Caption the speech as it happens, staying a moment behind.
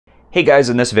Hey guys,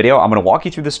 in this video, I'm going to walk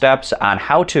you through the steps on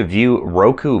how to view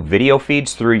Roku video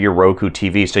feeds through your Roku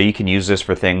TV. So you can use this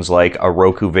for things like a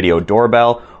Roku video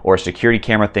doorbell or security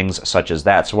camera, things such as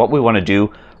that. So what we want to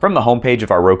do from the homepage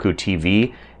of our Roku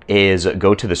TV is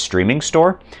go to the streaming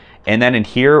store. And then in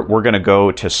here, we're going to go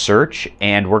to search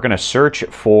and we're going to search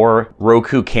for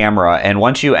Roku camera. And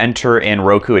once you enter in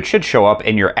Roku, it should show up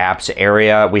in your apps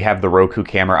area. We have the Roku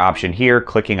camera option here,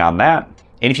 clicking on that.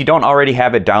 And if you don't already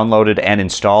have it downloaded and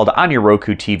installed on your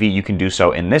Roku TV, you can do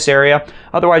so in this area.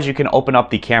 Otherwise, you can open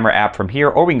up the camera app from here,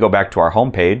 or we can go back to our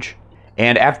home page.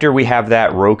 And after we have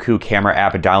that Roku camera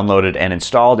app downloaded and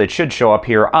installed, it should show up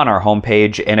here on our home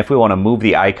page. And if we want to move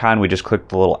the icon, we just click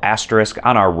the little asterisk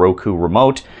on our Roku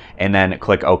remote and then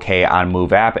click OK on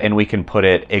Move App, and we can put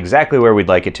it exactly where we'd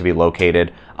like it to be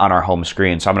located on our home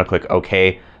screen. So I'm going to click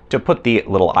OK to put the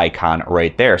little icon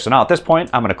right there. So now at this point,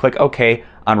 I'm going to click OK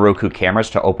on Roku cameras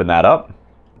to open that up.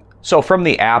 So from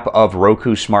the app of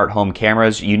Roku Smart Home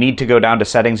Cameras, you need to go down to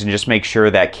settings and just make sure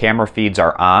that camera feeds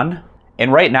are on.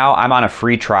 And right now I'm on a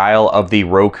free trial of the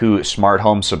Roku Smart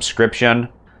Home subscription.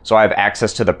 So I have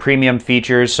access to the premium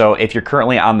features. So if you're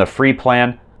currently on the free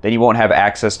plan, then you won't have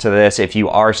access to this. If you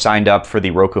are signed up for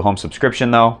the Roku Home subscription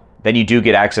though, then you do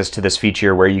get access to this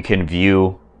feature where you can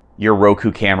view your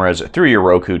Roku cameras through your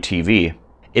Roku TV.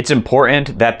 It's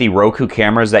important that the Roku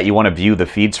cameras that you want to view the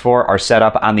feeds for are set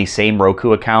up on the same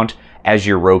Roku account as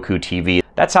your Roku TV.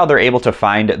 That's how they're able to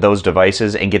find those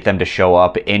devices and get them to show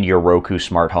up in your Roku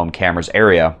Smart Home Cameras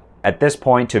area. At this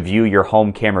point, to view your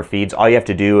home camera feeds, all you have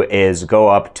to do is go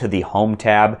up to the Home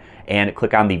tab and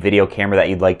click on the video camera that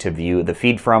you'd like to view the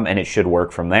feed from, and it should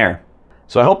work from there.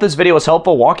 So I hope this video was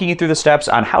helpful, walking you through the steps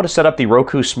on how to set up the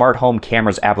Roku Smart Home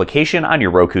Cameras application on your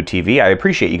Roku TV. I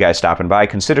appreciate you guys stopping by.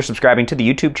 Consider subscribing to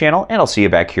the YouTube channel, and I'll see you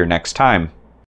back here next time.